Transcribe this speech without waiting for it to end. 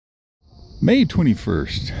May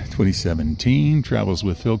 21st, 2017, Travels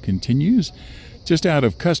with Phil continues just out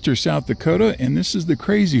of Custer, South Dakota, and this is the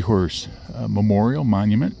Crazy Horse Memorial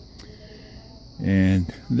Monument.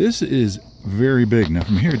 And this is very big. Now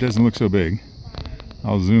from here it doesn't look so big.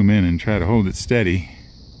 I'll zoom in and try to hold it steady.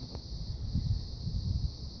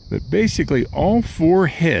 But basically all four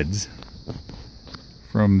heads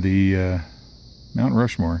from the Mount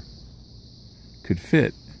Rushmore could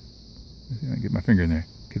fit, I get my finger in there,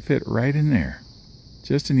 could fit right in there,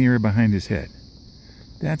 just in the area behind his head.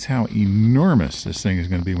 That's how enormous this thing is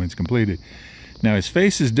going to be when it's completed. Now his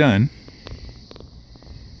face is done,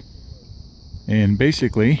 and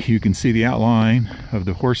basically you can see the outline of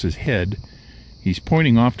the horse's head. He's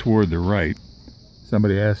pointing off toward the right.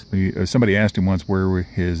 Somebody asked him once where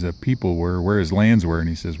his people were, where his lands were, and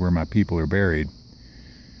he says, "Where my people are buried."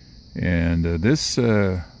 And this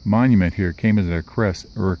monument here came as a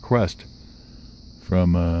request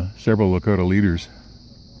from several Lakota leaders,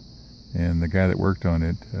 and the guy that worked on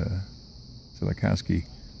it, Ziolkowski,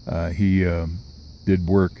 he did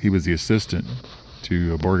work. He was the assistant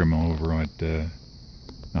to Borgum over at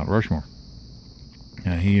Mount Rushmore.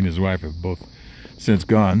 He and his wife have both since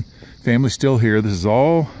gone. Family's still here. This is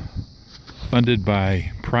all funded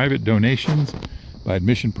by private donations, by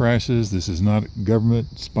admission prices. This is not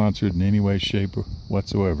government sponsored in any way, shape,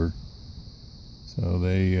 whatsoever. So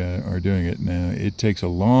they are doing it. Now it takes a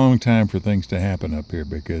long time for things to happen up here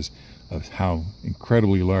because of how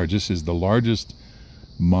incredibly large. This is the largest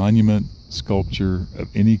monument sculpture of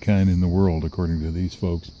any kind in the world, according to these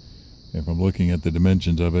folks. And from looking at the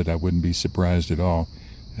dimensions of it, I wouldn't be surprised at all.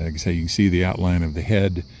 Like I say, you can see the outline of the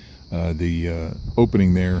head, the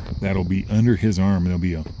opening there, that'll be under his arm. There'll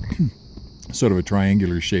be a sort of a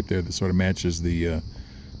triangular shape there that sort of matches the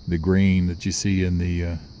grain that you see in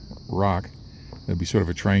the rock. There'll be sort of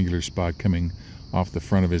a triangular spot coming off the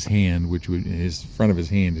front of his hand, which would, his front of his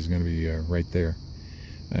hand is going to be right there,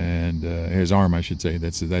 and his arm, I should say,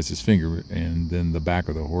 that's his finger, and then the back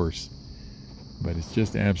of the horse. But it's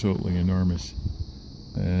just absolutely enormous,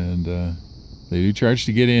 and they do charge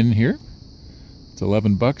to get in here. It's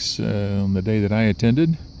 $11 on the day that I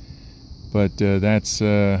attended, but that's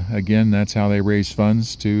again, that's how they raise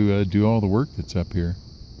funds to do all the work that's up here,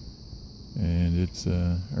 and it's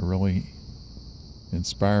a really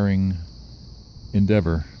inspiring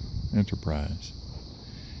enterprise.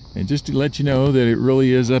 And just to let you know that it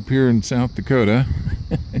really is up here in South Dakota,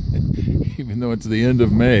 even though it's the end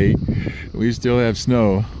of May, we still have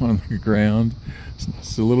snow on the ground.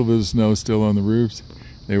 It's a little bit of snow still on the roofs.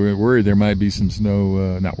 They were worried there might be some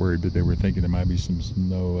snow, not worried, but they were thinking there might be some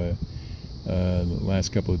snow the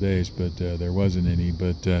last couple of days, but there wasn't any.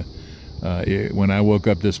 But when I woke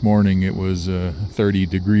up this morning, it was 30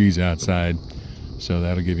 degrees outside. So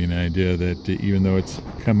that'll give you an idea that even though it's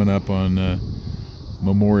coming up on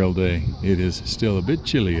Memorial Day, it is still a bit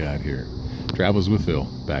chilly out here. Travels with Phil,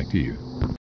 back to you.